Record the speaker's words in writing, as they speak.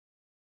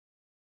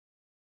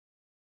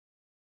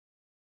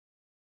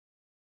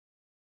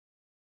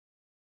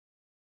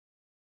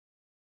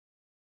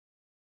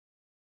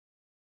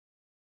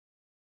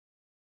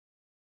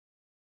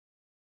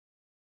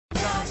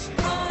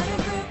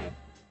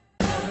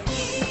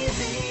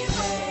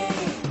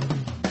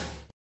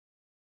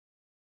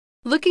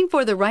Looking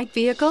for the right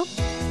vehicle?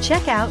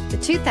 Check out the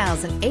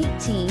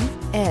 2018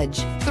 Edge.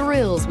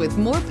 Thrills with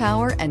more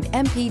power and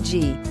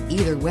MPG.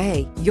 Either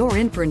way, you're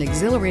in for an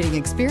exhilarating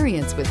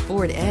experience with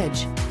Ford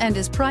Edge and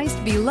is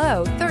priced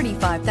below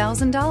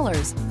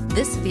 $35,000.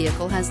 This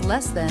vehicle has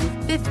less than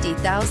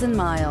 50,000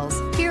 miles.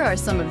 Here are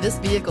some of this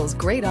vehicle's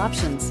great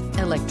options: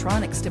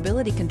 electronic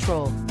stability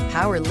control,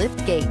 power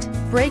liftgate,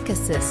 brake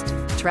assist,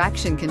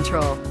 traction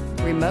control,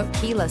 remote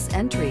keyless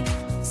entry,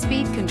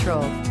 speed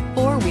control,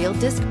 four-wheel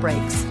disc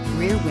brakes,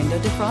 rear window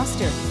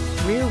defroster,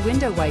 rear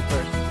window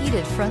wiper,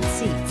 heated front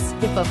seats.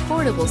 If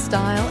affordable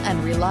style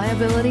and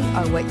reliability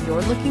are what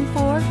you're looking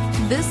for,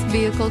 this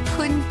vehicle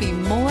couldn't be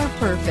more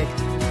perfect.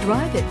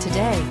 Drive it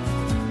today.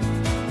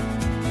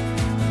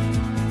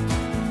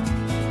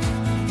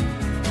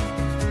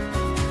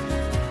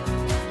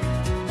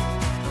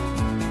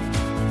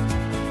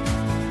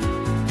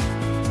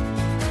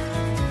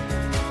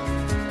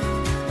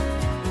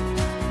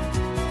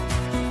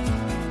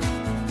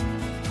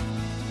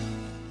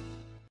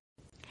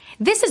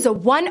 This is a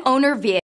one-owner vehicle.